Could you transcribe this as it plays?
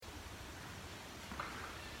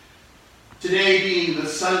Today being the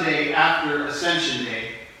Sunday after Ascension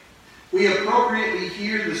Day, we appropriately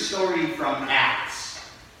hear the story from Acts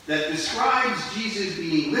that describes Jesus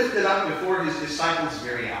being lifted up before his disciples'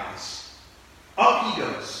 very eyes. Up he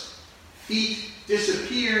goes, feet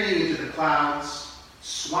disappearing into the clouds,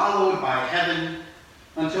 swallowed by heaven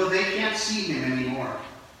until they can't see him anymore.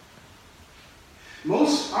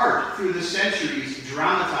 Most art through the centuries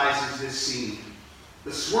dramatizes this scene.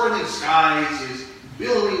 The swirling skies, his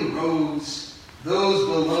billowing robes, those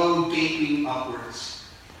below gaping upwards.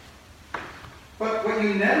 But what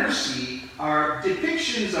you never see are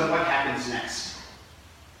depictions of what happens next.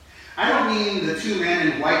 I don't mean the two men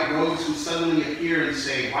in white robes who suddenly appear and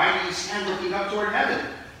say, "Why do you stand looking up toward heaven?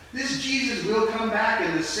 This Jesus will come back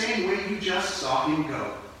in the same way you just saw him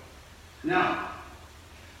go." No.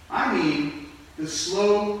 I mean the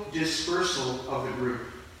slow dispersal of the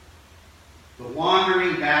group. The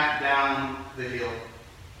wandering back down the hill.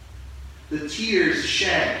 The tears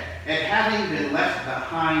shed at having been left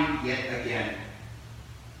behind yet again.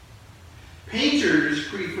 Painters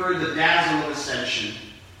prefer the dazzle of ascension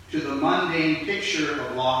to the mundane picture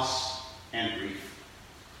of loss and grief.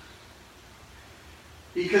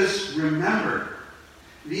 Because remember,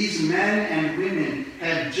 these men and women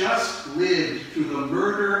had just lived through the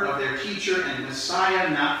murder of their teacher and Messiah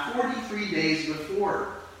not 43 days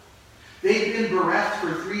before. They'd been bereft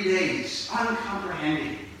for 3 days,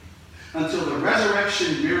 uncomprehending, until the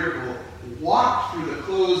resurrection miracle walked through the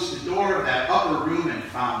closed door of that upper room and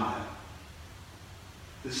found them.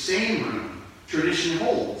 The same room tradition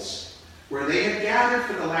holds, where they had gathered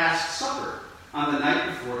for the Last Supper on the night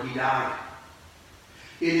before he died.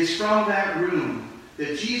 It is from that room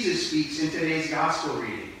that Jesus speaks in today's gospel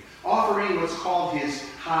reading, offering what's called his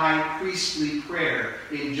high priestly prayer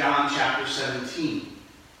in John chapter 17.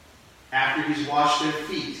 After he's washed their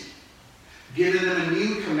feet, given them a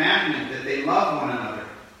new commandment that they love one another,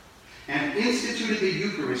 and instituted the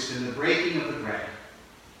Eucharist in the breaking of the bread,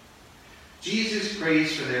 Jesus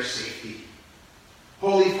prays for their safety.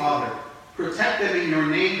 Holy Father, protect them in your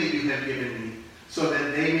name that you have given me, so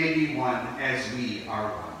that they may be one as we are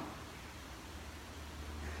one.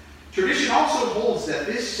 Tradition also holds that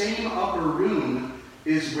this same upper room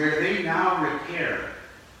is where they now repair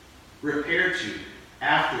to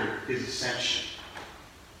after his ascension.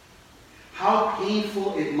 How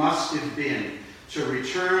painful it must have been to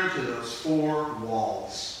return to those four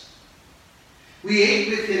walls. We ate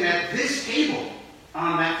with him at this table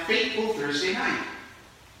on that fateful Thursday night.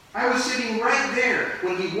 I was sitting right there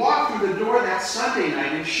when he walked through the door that Sunday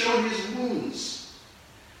night and showed his wounds.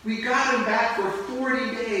 We got him back for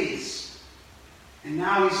 40 days, and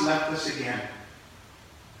now he's left us again.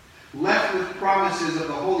 Left with promises of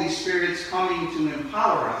the Holy Spirit's coming to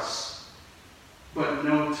empower us, but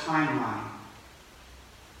no timeline.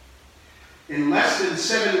 In less than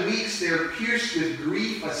 7 weeks, they're pierced with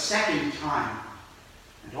grief a second time,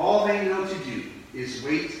 and all they know to do is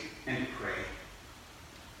wait and pray.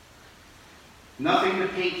 Nothing to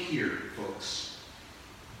paint here, folks.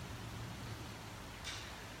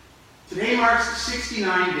 Today marks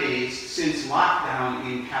 69 days since lockdown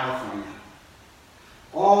in California.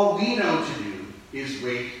 All we know to do is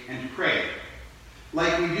wait and pray,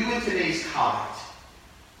 like we do in today's collect.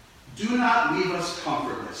 Do not leave us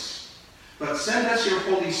comfortless, but send us your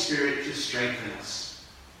Holy Spirit to strengthen us.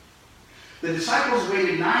 The disciples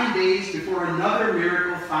waited 9 days before another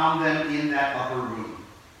miracle found them in that upper room.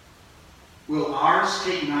 Will ours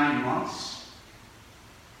take 9 months?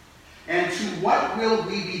 And to what will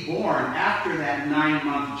we be born after that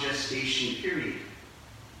 9-month gestation period?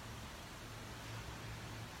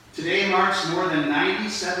 Today marks more than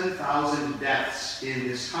 97,000 deaths in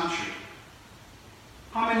this country.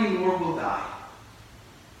 How many more will die?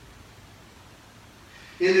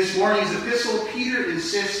 In this morning's epistle, Peter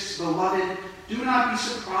insists, "Beloved, do not be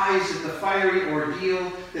surprised at the fiery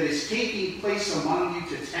ordeal that is taking place among you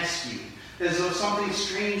to test you, as though something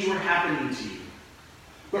strange were happening to you.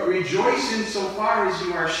 But rejoice insofar as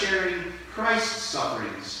you are sharing Christ's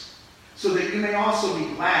sufferings, so that you may also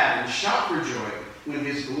be glad and shout for joy when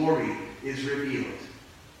his glory is revealed."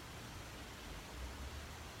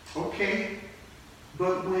 Okay,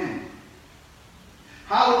 but when?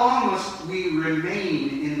 How long must we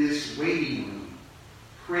remain in this waiting room,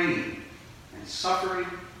 praying and suffering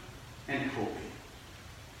and hoping?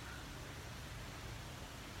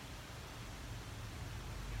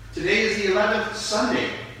 Today is the 11th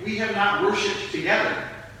Sunday. We have not worshiped together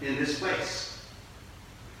in this place.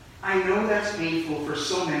 I know that's painful for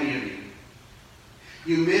so many of you.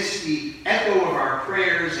 You miss the echo of our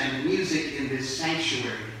prayers and music in this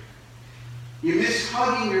sanctuary. You miss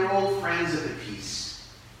hugging your old friends at the peace,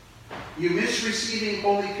 You miss receiving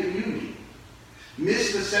Holy Communion.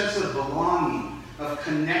 Miss the sense of belonging, of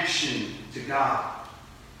connection to God.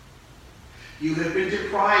 You have been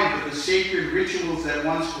deprived of the sacred rituals that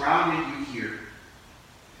once grounded you here.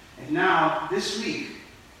 And now, this week,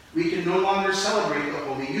 we can no longer celebrate the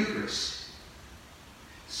Holy Eucharist.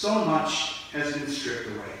 So much has been stripped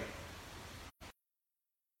away.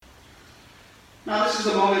 Now, this is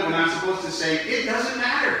a moment when I'm supposed to say, it doesn't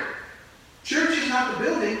matter. Church is not the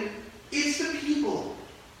building, it's the people.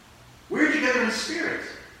 We're together in spirit.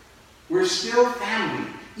 We're still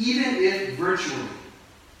family, even if virtually.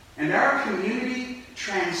 And our community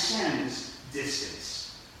transcends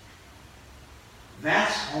distance.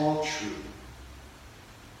 That's all true.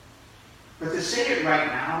 But to say it right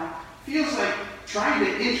now feels like trying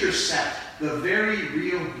to intercept the very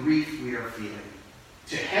real grief we are feeling,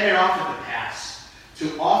 to head it off at the pass,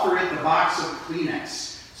 to offer it the box of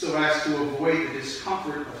Kleenex so as to avoid the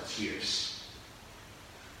discomfort of tears.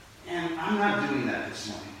 And I'm not doing that this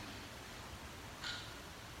morning.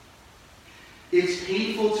 It's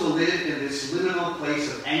painful to live in this liminal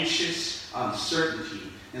place of anxious uncertainty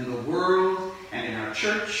in the world and in our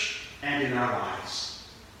church and in our lives.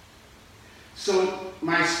 So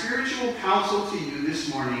my spiritual counsel to you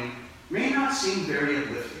this morning may not seem very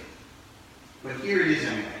uplifting, but here it is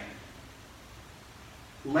anyway.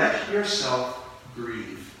 Let yourself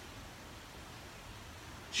grieve.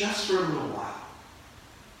 Just for a little while.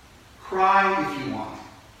 Cry if you want.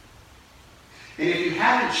 And if you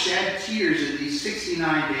haven't shed tears in these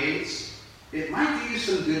 69 days, it might do you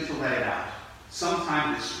some good to let it out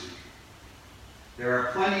sometime this week. There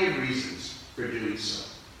are plenty of reasons for doing so.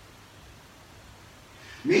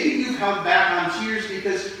 Maybe you've held back on tears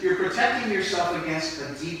because you're protecting yourself against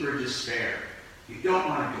a deeper despair. You don't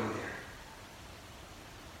want to go there.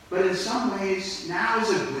 But in some ways, now is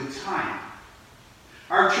a good time.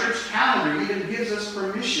 Our church calendar even gives us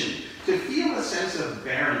permission to feel a sense of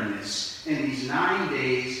barrenness in these 9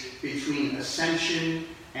 days between Ascension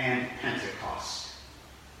and Pentecost.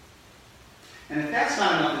 And if that's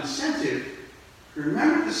not enough incentive,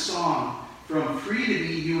 remember the song from Free to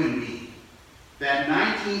Be You and Me, that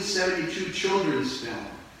 1972 children's film,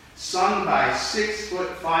 sung by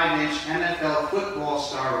 6'5" NFL football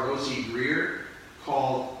star Rosie Greer,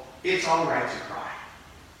 called It's All Right to Cry.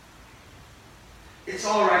 It's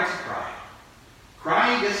all right to cry.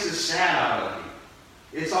 Crying gets the sad out of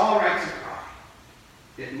you. It's all right to cry.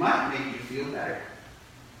 It might make you feel better.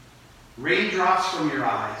 Raindrops from your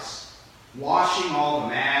eyes, washing all the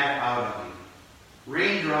mad out of you.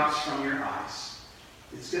 Raindrops from your eyes.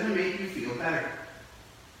 It's going to make you feel better.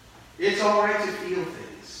 It's all right to feel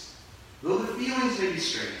things, though the feelings may be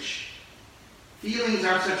strange. Feelings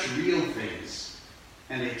are such real things,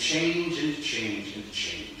 and they change and change and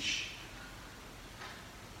change.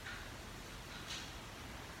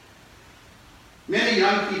 Many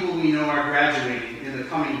young people we know are graduating in the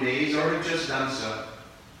coming days or have just done so.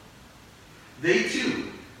 They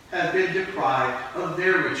too have been deprived of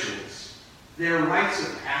their rituals, their rites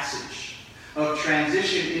of passage, of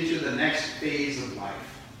transition into the next phase of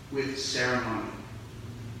life with ceremony.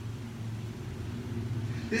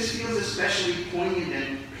 This feels especially poignant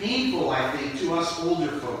and painful, I think, to us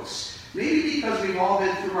older folks. Maybe because we've all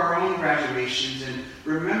been through our own graduations and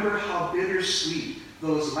remember how bittersweet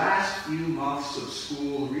those last few months of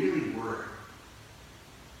school really were.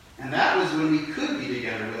 And that was when we could be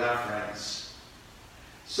together with our friends.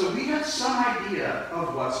 So we have some idea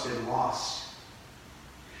of what's been lost.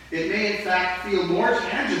 It may in fact feel more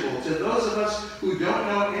tangible to those of us who don't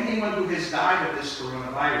know anyone who has died of this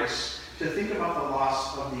coronavirus to think about the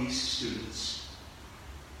loss of these students.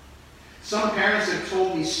 Some parents have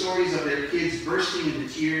told me stories of their kids bursting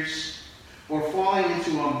into tears or falling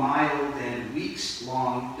into a mild and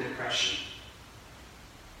weeks-long depression.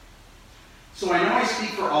 So I know I speak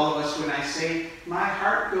for all of us when I say my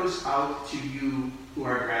heart goes out to you who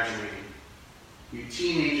are graduating, you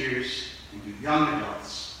teenagers and you young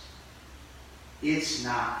adults. It's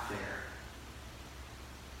not fair.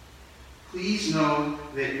 Please know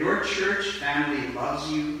that your church family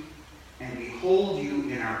loves you and we hold you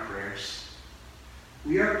in our prayers.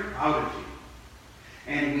 We are proud of you.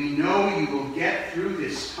 And we know you will get through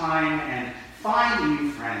this time and find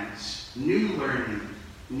new friends, new learning,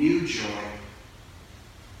 new joy.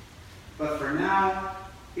 But for now,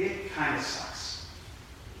 it kind of sucks.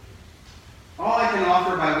 All I can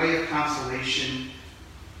offer by way of consolation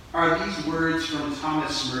are these words from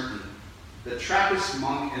Thomas Merton, the Trappist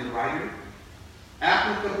monk and writer,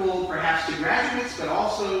 applicable perhaps to graduates, but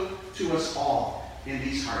also to us all in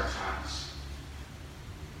these hard times.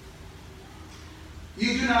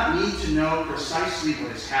 You do not need to know precisely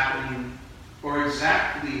what is happening or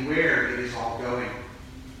exactly where it is all going.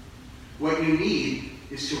 What you need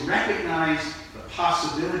is to recognize the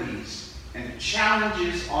possibilities and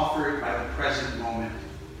challenges offered by the present moment,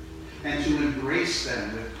 and to embrace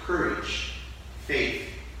them with courage, faith,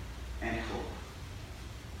 and hope.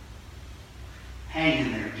 Hang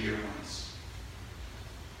in there, dear ones.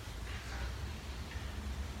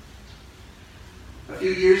 A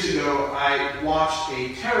few years ago, I watched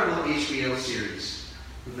a terrible HBO series,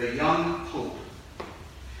 The Young Pope.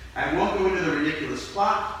 I won't go into the ridiculous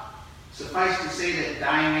plot. Suffice to say that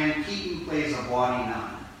Diane Keaton plays a bawdy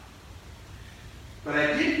nun. But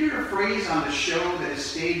I did hear a phrase on the show that has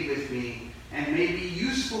stayed with me and may be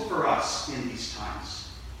useful for us in these times.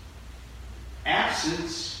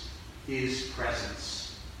 Absence is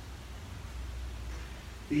presence.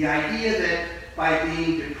 The idea that by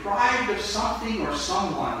being deprived of something or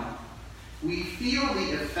someone, we feel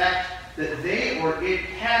the effect that they or it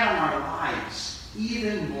had on our lives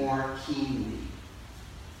even more keenly.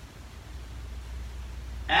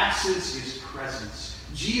 Absence is presence.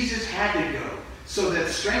 Jesus had to go, so that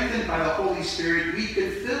strengthened by the Holy Spirit, we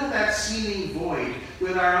could fill that seeming void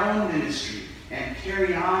with our own ministry and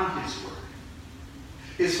carry on his work.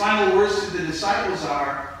 His final words to the disciples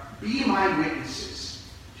are, "Be my witnesses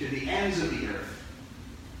to the ends of the earth."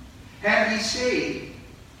 Had he stayed,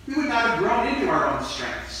 we would not have grown into our own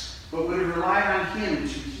strengths, but would have relied on him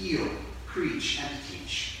to heal, preach, and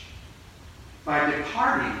teach. By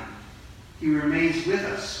departing, he remains with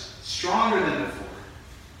us, stronger than before.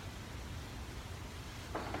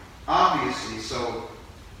 Obviously so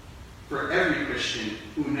for every Christian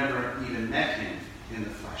who never even met him in the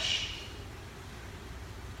flesh.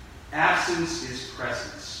 Absence is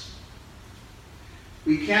presence.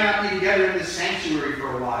 We cannot be together in the sanctuary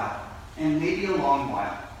for a while, and maybe a long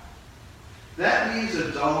while. That leaves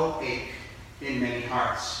a dull ache in many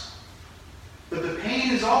hearts. But the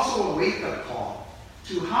pain is also a wake-up call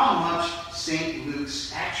to how much St.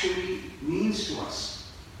 Luke's actually means to us.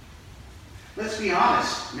 Let's be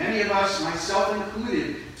honest, many of us, myself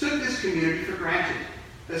included, took this community for granted,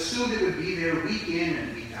 assumed it would be there week in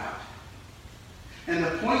and week out. And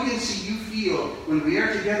the poignancy you feel when we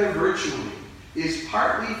are together virtually is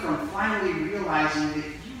partly from finally realizing that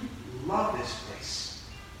you love this place,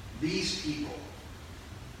 these people.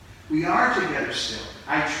 We are together still.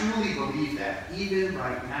 I truly believe that, even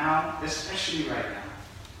right now, especially right now.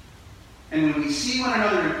 And when we see one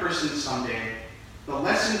another in person someday, the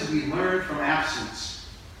lessons we learned from absence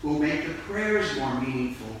will make the prayers more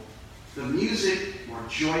meaningful, the music more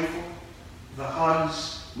joyful, the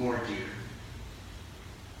hugs more dear.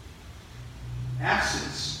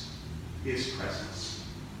 Absence is presence.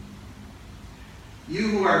 You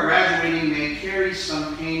who are graduating may carry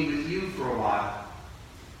some pain with you for a while,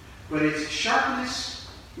 but its sharpness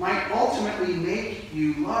might ultimately make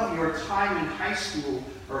you love your time in high school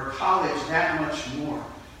or college that much more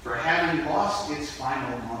for having lost its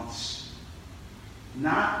final months.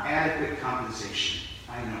 Not adequate compensation,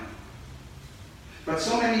 I know. But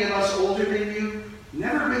so many of us older than you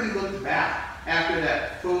never really looked back after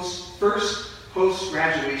that first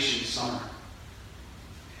post-graduation summer.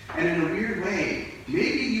 And in a weird way,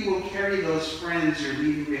 maybe you will carry those friends you're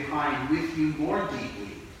leaving behind with you more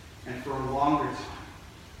deeply and for a longer time.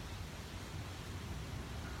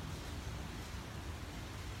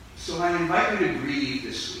 So I invite you to grieve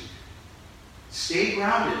this week. Stay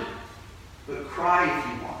grounded, but cry if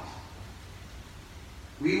you want.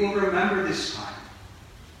 We will remember this time.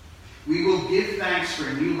 We will give thanks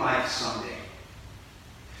for new life someday.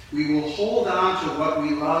 We will hold on to what we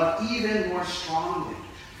love even more strongly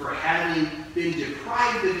for having been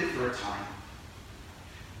deprived of it for a time.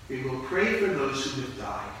 We will pray for those who have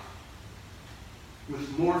died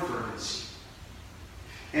with more fervency.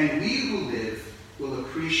 And we who live will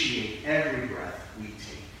appreciate every breath we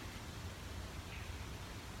take.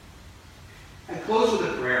 I close with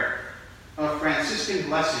a prayer of Franciscan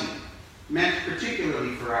blessing meant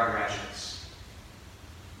particularly for our graduates.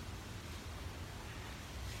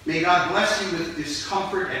 May God bless you with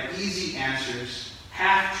discomfort at easy answers,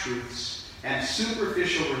 half-truths, and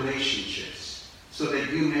superficial relationships, so that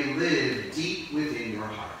you may live deep within your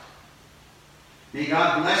heart. May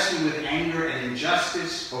God bless you with anger and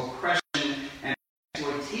injustice, oppression, and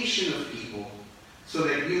exploitation of people, so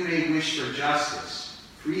that you may wish for justice,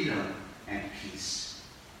 freedom, and peace.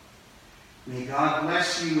 May God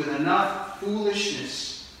bless you with enough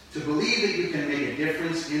foolishness to believe that you can make a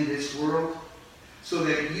difference in this world, so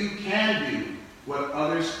that you can do what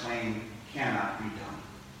others claim cannot be done.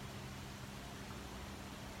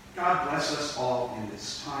 God bless us all in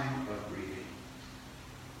this time of grieving.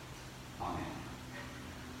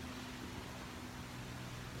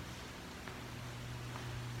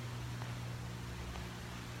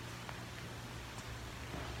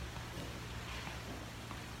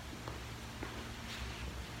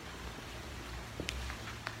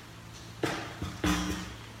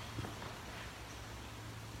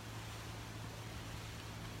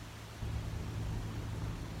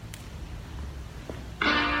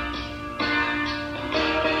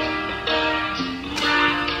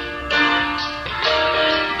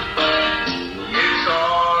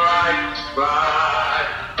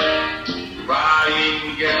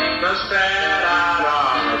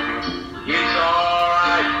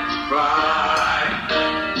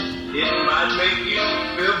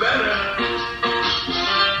 feel better.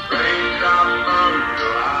 Raindrops from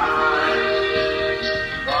your eyes,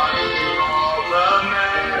 washing all the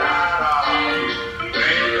night out.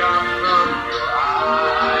 Raindrops from your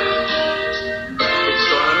eyes, it's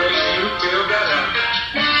gonna make you feel better.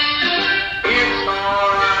 It's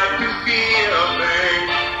alright to feel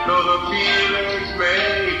things, though the feelings may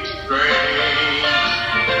be strange.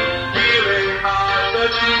 Feeling hard to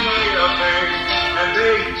feel things, and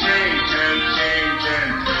they change and change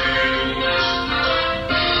and change.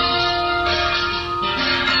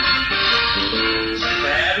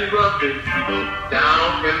 Sad and grumpy, down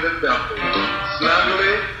in the dump.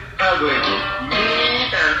 Snuggly, ugly, mean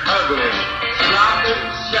and ugly. Sloppy,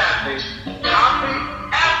 sappy, happy,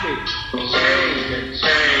 happy. Change and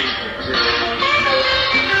change and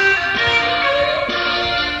change.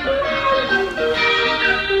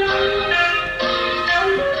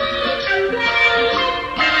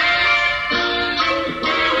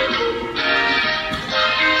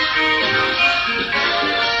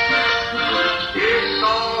 It's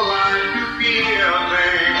alright to feel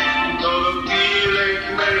things, though the feelings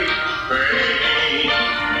may be strange.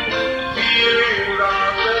 Feelings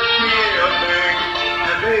are the real things,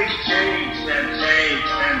 and they change and change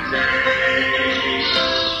and change.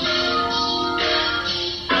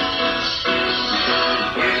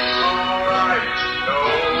 It's alright to know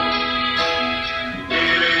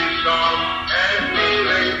feelings come and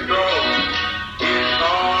feelings go. It's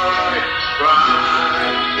alright to cry.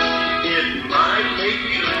 It might make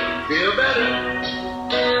you feel better.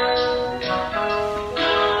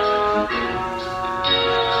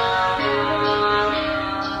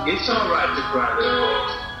 It's alright to cry, little boy.